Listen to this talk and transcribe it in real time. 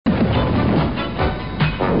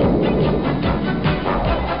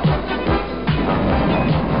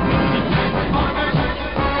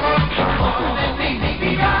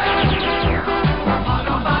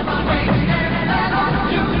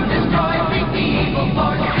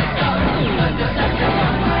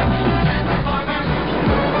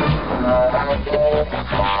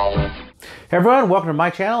Hey everyone, welcome to my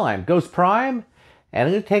channel. I'm Ghost Prime, and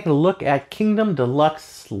I'm going to take a look at Kingdom Deluxe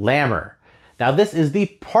Slammer. Now this is the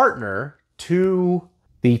partner to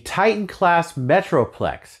the Titan Class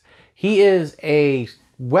Metroplex. He is a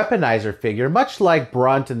weaponizer figure, much like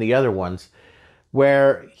Brunt and the other ones,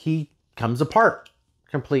 where he comes apart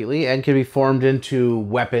completely and can be formed into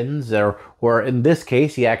weapons, or in this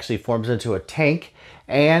case, he actually forms into a tank,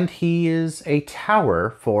 and he is a tower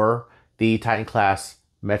for the Titan Class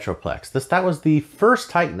Metroplex. That was the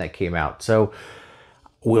first Titan that came out. So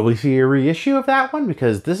will we see a reissue of that one?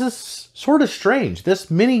 Because this is sort of strange.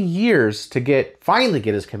 This many years to finally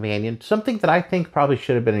get his companion, something that I think probably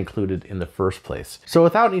should have been included in the first place. So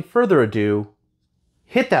without any further ado,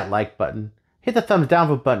 hit that like button, hit the thumbs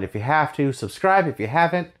down button if you have to, subscribe if you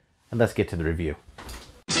haven't, and let's get to the review.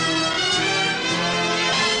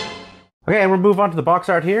 Okay, and we'll move on to the box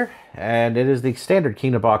art here, and it is the standard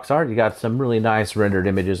Kingdom box art. You got some really nice rendered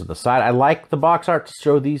images on the side. I like the box art to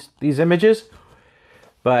show these images,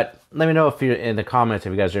 but let me know if you're in the comments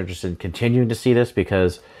if you guys are interested in continuing to see this,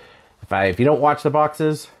 because if you don't watch the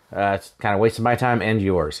boxes, it's kind of wasting my time and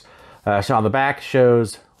yours. So on the back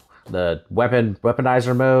shows the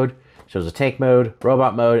weaponizer mode, shows the tank mode,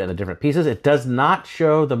 robot mode, and the different pieces. It does not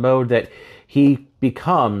show the mode that he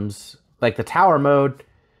becomes, like the tower mode,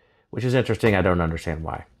 which is interesting. I don't understand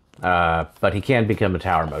why. But he can become a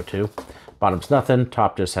tower mode too. Bottom's nothing.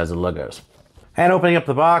 Top just has the logos. And opening up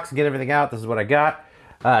the box and get everything out, this is what I got.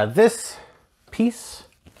 This piece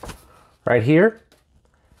right here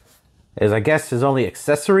is, I guess, his only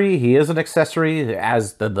accessory. He is an accessory,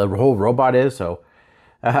 as the whole robot is, so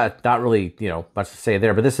not really, much to say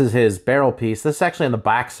there. But this is his barrel piece. This is actually on the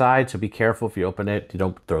back side, so be careful if you open it. You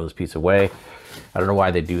don't throw this piece away. I don't know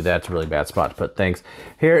why they do that. It's a really bad spot to put things.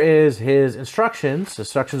 Here is his instructions.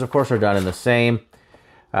 Instructions, of course, are done in the same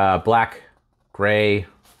black, gray,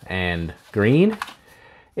 and green.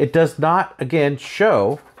 It does not, again,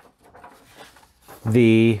 show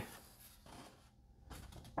the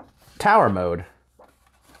tower mode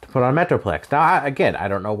to put on Metroplex. Now, again, I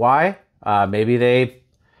don't know why. Maybe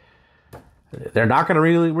they're not going to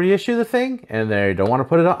really reissue the thing, and they don't want to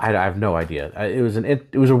put it on. I have no idea.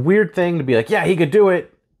 It was a weird thing to be like, yeah, he could do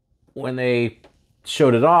it when they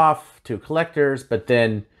showed it off to collectors, but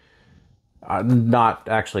then not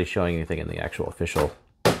actually showing anything in the actual official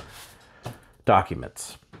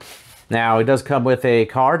documents. Now, it does come with a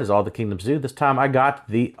card, as all the Kingdoms do. This time I got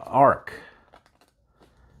the Ark.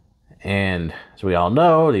 And as we all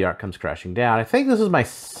know, the Ark comes crashing down. I think this is my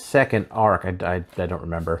second Ark. I don't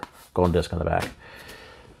remember. Golden disc on the back.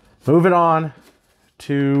 Moving on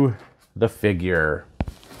to the figure.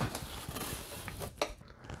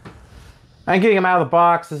 I'm getting him out of the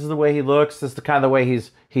box. This is the way he looks. This is the kind of the way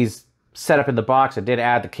he's set up in the box. I did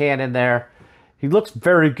add the cannon there. He looks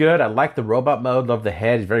very good. I like the robot mode. Love the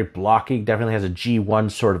head. He's very blocky. Definitely has a G1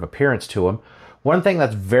 sort of appearance to him. One thing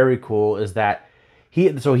that's very cool is that he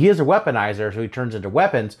is a weaponizer, so he turns into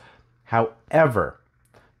weapons. However,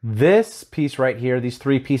 this piece right here, these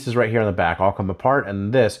three pieces right here on the back, all come apart,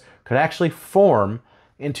 and this could actually form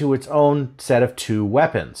into its own set of two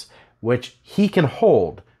weapons, which he can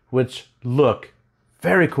hold, which look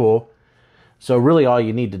very cool. So really all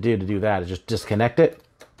you need to do that is just disconnect it,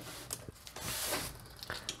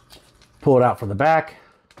 pull it out from the back,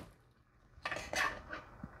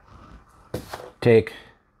 take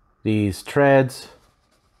these treads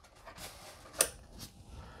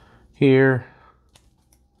here,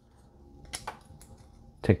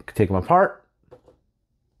 take them apart.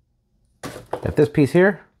 Got this piece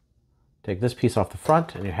here. Take this piece off the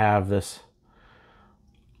front, and you have this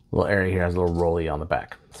little area here has a little rolly on the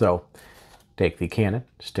back. So take the cannon,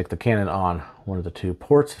 stick the cannon on one of the two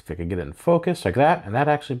ports, if I could get it in focus like that, and that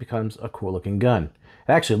actually becomes a cool looking gun.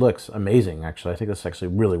 It actually looks amazing, actually. I think this actually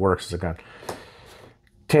really works as a gun.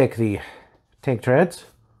 Take the tank treads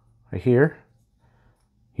right here,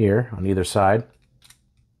 here on either side,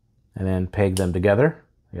 and then peg them together.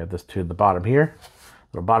 You have this to the bottom here.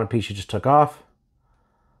 Little bottom piece you just took off.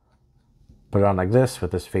 Put it on like this,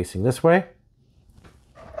 with this facing this way.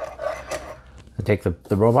 And take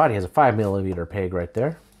the robot. He has a 5mm peg right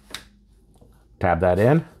there. Tab that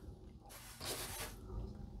in.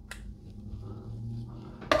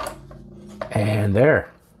 And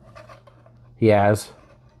there. He has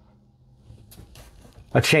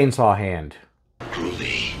a chainsaw hand.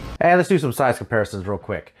 Groovy. And let's do some size comparisons real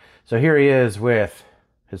quick. So here he is with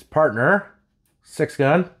his partner,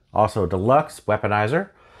 6-gun, also deluxe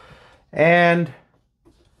weaponizer, and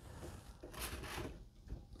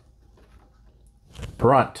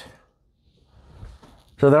Brunt.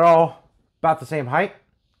 So they're all about the same height.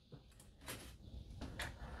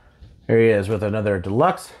 Here he is with another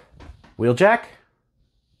Deluxe wheel jack.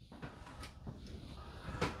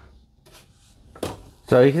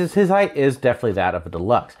 So his height is definitely that of a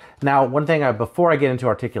Deluxe. Now, one thing, before I get into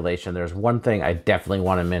articulation, there's one thing I definitely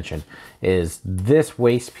want to mention is this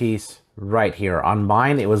waist piece right here. On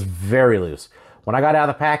mine, it was very loose. When I got out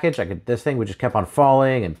of the package, this thing would just kept on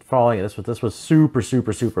falling and falling. And this was super,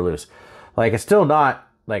 super, super loose. Like, it's still not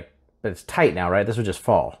like, but it's tight now, right? This would just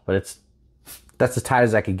fall, but that's as tight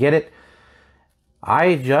as I could get it.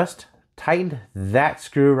 I just tightened that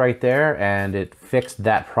screw right there and it fixed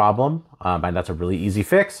that problem. And that's a really easy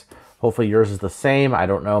fix. Hopefully yours is the same. I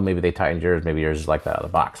don't know, maybe they tightened yours, maybe yours is like that out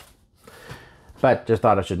of the box. But just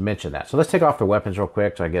thought I should mention that. So let's take off the weapons real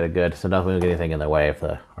quick so I get a good, so nothing will get anything in the way of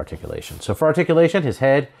the articulation. So for articulation, his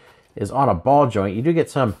head is on a ball joint. You do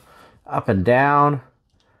get some up and down,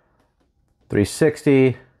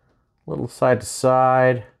 360, little side to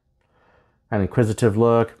side, an inquisitive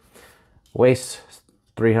look. Waist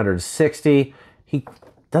 360. He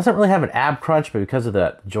doesn't really have an ab crunch, but because of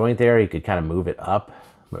the joint there, he could kind of move it up,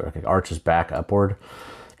 or it arches back upward.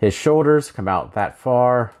 His shoulders come out that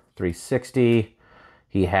far, 360.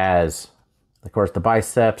 He has, of course, the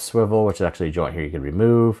bicep swivel, which is actually a joint here you can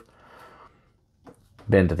remove.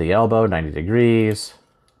 Bend to the elbow, 90 degrees.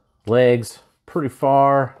 Legs, pretty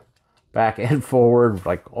far, back and forward,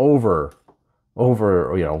 like over,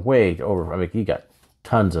 you know, way over. I mean, you got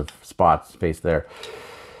tons of space there.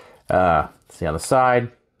 See on the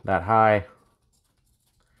side, that high.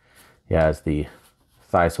 He has the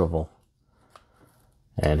thigh swivel,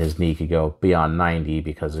 and his knee could go beyond 90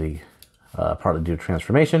 because he partly due to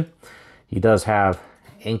transformation. He does have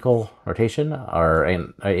ankle rotation, or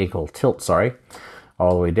ankle tilt, sorry,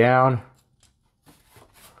 all the way down.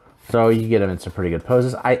 So you get him in some pretty good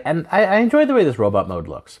poses. I enjoy the way this robot mode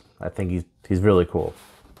looks. I think he's really cool.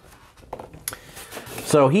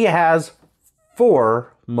 So he has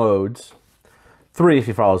 4 modes, 3 if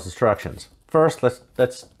he follows instructions. First, let's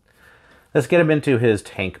get him into his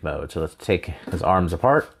tank mode. So let's take his arms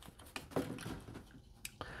apart.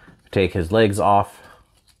 Take his legs off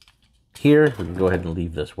here. We can go ahead and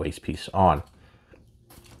leave this waist piece on.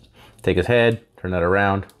 Take his head, turn that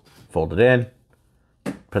around, fold it in,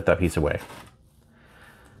 put that piece away.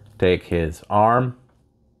 Take his arm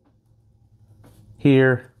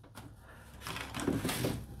here,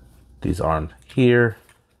 these arms here.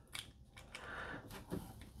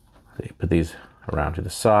 Put these around to the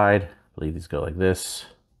side. I believe these go like this.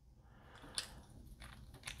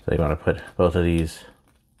 So you want to put both of these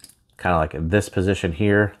kind of like in this position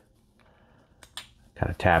here. Kind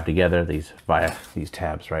of tab together these via these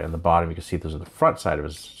tabs right on the bottom. You can see those are the front side of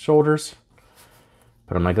his shoulders.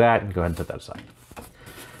 Put them like that and go ahead and put that aside.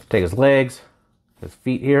 Take his legs, his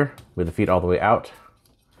feet here, with the feet all the way out.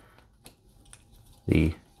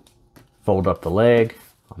 Fold up the leg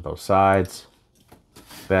on both sides.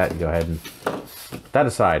 Like that, you go ahead and put that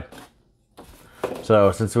aside.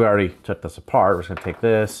 So since we already took this apart, we're just gonna take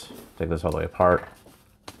this all the way apart,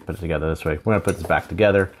 put it together this way. We're gonna put this back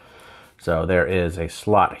together. So there is a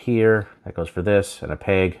slot here that goes for this, and a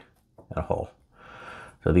peg and a hole.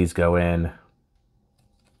 So these go in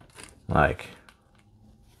like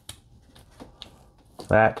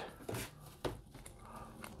that,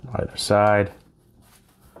 either side.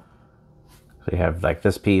 So you have like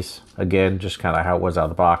this piece, again, just kind of how it was out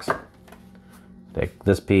of the box. Take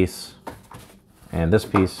this piece and this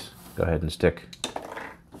piece, go ahead and stick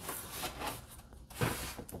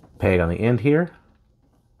peg on the end here,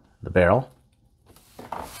 the barrel.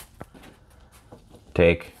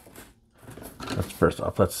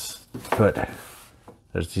 Let's put,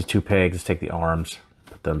 there's these 2 pegs, let's take the arms,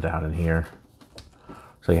 put them down in here.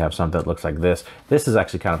 So you have something that looks like this. This is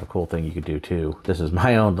actually kind of a cool thing you could do too. This is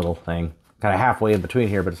my own little thing, kind of halfway in between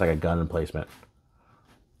here, but it's like a gun emplacement.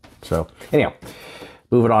 So anyhow,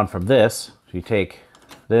 moving on from this, so you take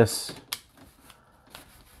this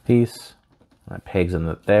piece, that pegs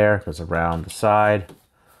in there, goes around the side.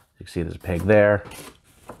 You can see there's a peg there,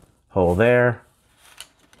 hole there.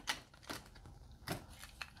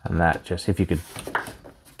 And that just, if you could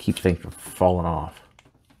keep things from falling off.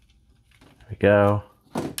 There we go.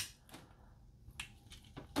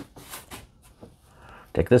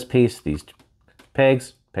 Take this piece, these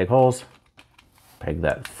pegs, peg holes, peg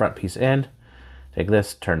that front piece in. Take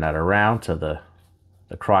this, turn that around so the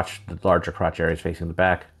crotch, the larger crotch area is facing the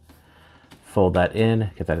back. Fold that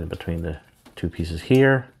in, get that in between the 2 pieces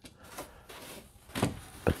here.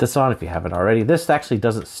 Put this on if you haven't already. This actually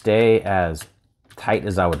doesn't stay as tight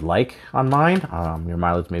as I would like on mine. Your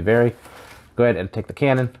mileage may vary. Go ahead and take the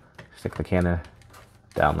cannon, stick the cannon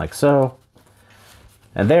down like so.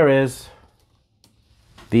 And there is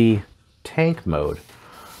the tank mode.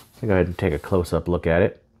 I'll go ahead and take a close-up look at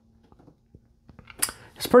it.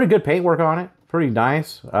 It's pretty good paintwork on it. Pretty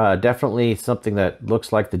nice. Definitely something that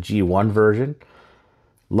looks like the G1 version.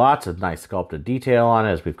 Lots of nice sculpted detail on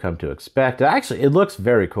it, as we've come to expect. Actually, it looks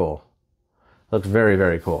very cool. Looks very,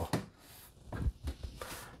 very cool.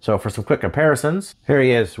 So for some quick comparisons, here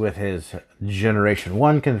he is with his Generation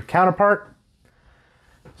 1 counterpart.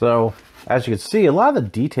 So as you can see, a lot of the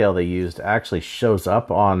detail they used actually shows up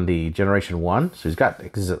on the Generation 1. So he's got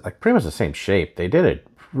like pretty much the same shape. They did a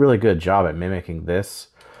really good job at mimicking this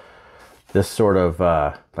sort of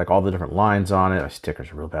like all the different lines on it. My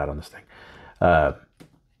stickers are real bad on this thing.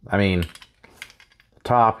 I mean, the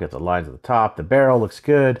top, you got the lines at the top. The barrel looks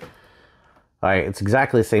good. It's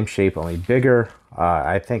exactly the same shape, only bigger.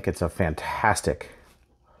 I think it's a fantastic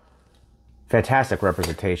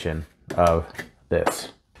representation of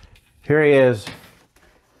this. Here he is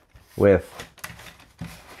with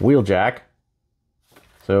Wheeljack.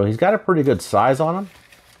 So he's got a pretty good size on him.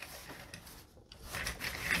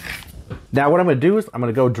 Now what I'm going to do is I'm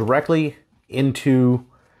going to go directly into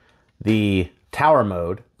the tower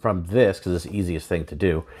mode from this, because it's the easiest thing to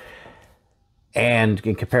do, and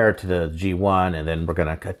can compare it to the G1, and then we're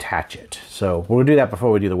going to attach it. So we'll do that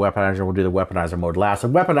before we do the weaponizer. We'll do the weaponizer mode last.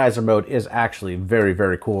 And weaponizer mode is actually very,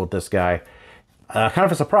 very cool with this guy. Kind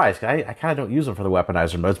of a surprise. I kind of don't use them for the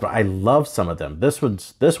weaponizer modes, but I love some of them. This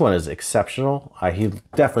one is exceptional. He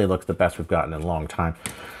definitely looks the best we've gotten in a long time.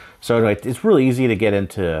 So anyway, it's really easy to get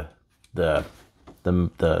into the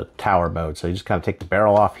tower mode. So you just kind of take the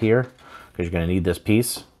barrel off here, because you're going to need this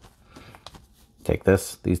piece. Take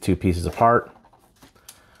these two pieces apart.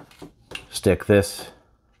 Stick this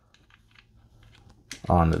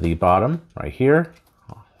on the bottom right here,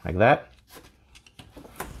 like that.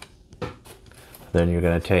 Then you're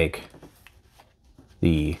going to take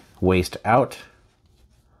the waist out,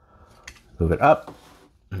 move it up,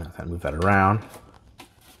 move that around,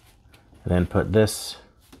 and then put this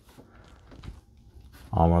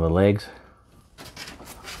on one of the legs.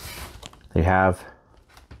 They have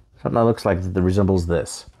something that looks like that resembles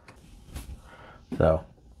this. So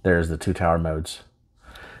there's the two tower modes.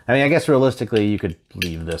 I mean, I guess realistically you could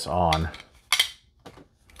leave this on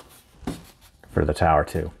for the tower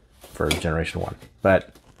too, for Generation 1.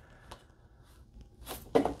 But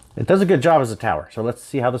it does a good job as a tower. So let's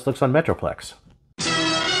see how this looks on Metroplex.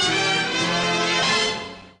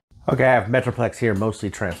 Okay, I have Metroplex here mostly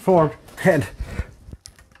transformed. And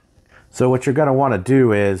so what you're gonna wanna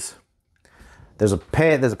do is, there's a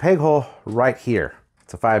peg hole right here.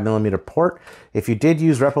 It's a 5mm port. If you did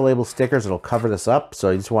use Repo Label stickers, it'll cover this up. So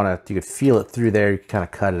you just you could feel it through there. You can kind of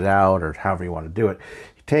cut it out, or however you want to do it.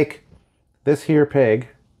 You take this here peg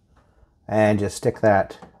and just stick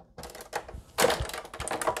that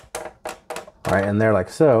right in there like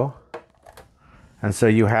so. And so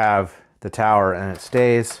you have the tower, and it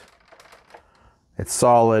stays. It's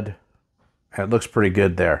solid, and it looks pretty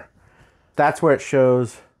good there. That's where it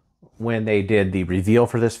shows when they did the reveal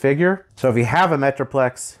for this figure. So if you have a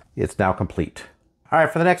Metroplex, it's now complete. All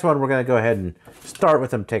right, for the next one, we're gonna go ahead and start with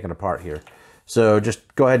them taken apart here. So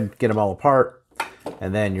just go ahead and get them all apart.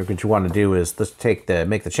 And then what you wanna do is let's make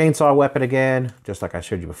the chainsaw weapon again, just like I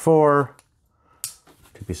showed you before.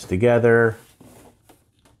 Two pieces together.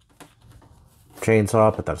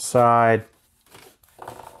 Chainsaw, put that aside.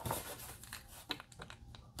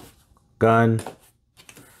 Gun.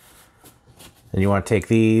 Then you want to take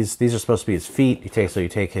these are supposed to be his feet. You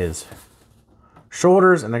take his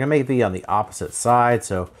shoulders, and they're gonna be on the opposite side.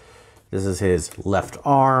 So this is his left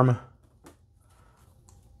arm,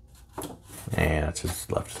 and that's his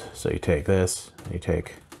left. So you take this, you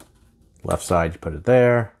take left side, you put it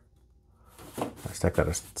there. I stick that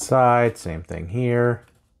aside. Same thing here.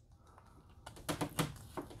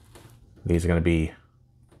 These are gonna be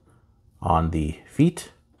on the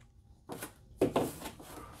feet.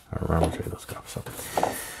 So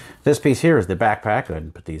this piece here is the backpack. Go ahead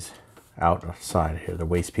and put these out side here, the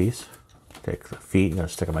waist piece. Take the feet, you're gonna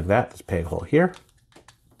stick them like that. This peg hole here.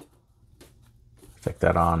 Stick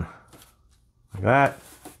that on like that.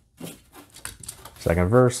 Second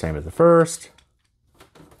verse, same as the first.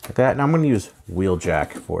 Like that. Now I'm gonna use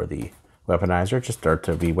Wheeljack for the weaponizer, just start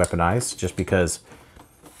to be weaponized, just because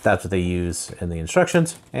that's what they use in the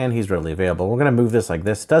instructions, and he's readily available. We're gonna move this like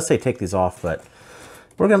this. It does say take these off, but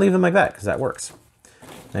we're gonna leave them like that because that works.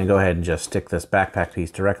 And go ahead and just stick this backpack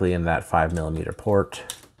piece directly in that 5mm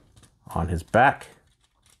port on his back.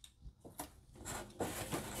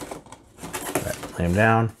 Lay him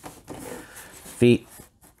down. Feet.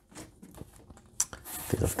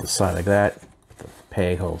 These off to the side like that. Put the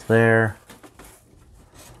peg holes there.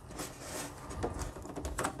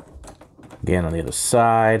 Again, on the other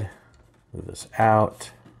side, move this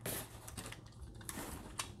out.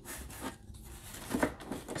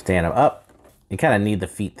 Stand him up. You kind of need the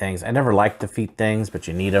feet things. I never liked the feet things, but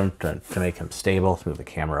you need them to make him stable. Let's move the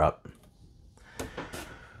camera up.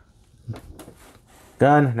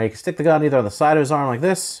 Gun. Now you can stick the gun either on the side of his arm like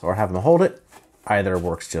this, or have him hold it. Either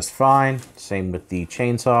works just fine. Same with the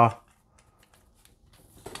chainsaw.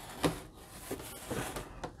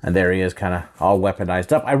 And there he is, kind of all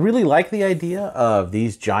weaponized up. I really like the idea of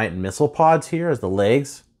these giant missile pods here as the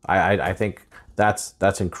legs. I think that's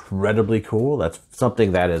incredibly cool. That's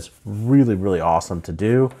something that is really, really awesome to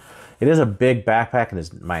do. It is a big backpack,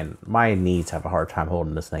 and my knees have a hard time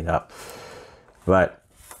holding this thing up. But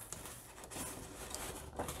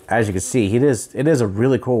as you can see, it is a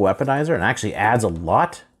really cool weaponizer, and actually adds a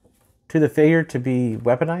lot to the figure to be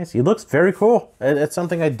weaponized. He looks very cool. It's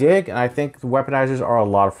something I dig, and I think the weaponizers are a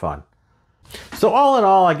lot of fun. So all in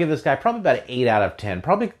all, I give this guy probably about an 8 out of 10.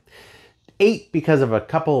 Probably 8 because of a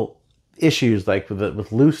couple issues, like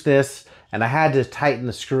with looseness, and I had to tighten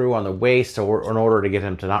the screw on the waist in order to get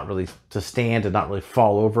him to stand and not really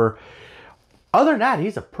fall over. Other than that,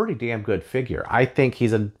 he's a pretty damn good figure. I think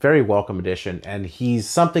he's a very welcome addition, and he's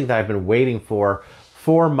something that I've been waiting for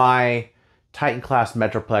my Titan Class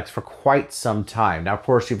Metroplex for quite some time. Now, of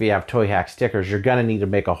course, if you have Toy Hack stickers, you're going to need to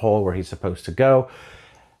make a hole where he's supposed to go.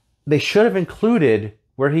 They should have included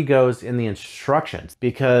where he goes in the instructions,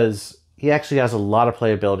 because he actually has a lot of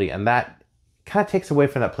playability, and that kind of takes away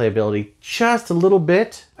from that playability just a little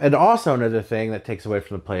bit. And also another thing that takes away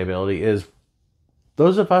from the playability is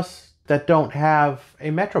those of us that don't have a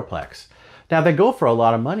Metroplex. Now, they go for a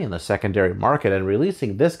lot of money in the secondary market, and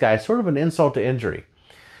releasing this guy is sort of an insult to injury,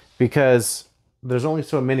 because there's only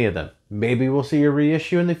so many of them. Maybe we'll see a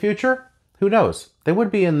reissue in the future. Who knows? They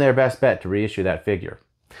would be in their best bet to reissue that figure.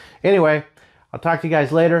 Anyway, I'll talk to you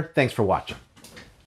guys later. Thanks for watching.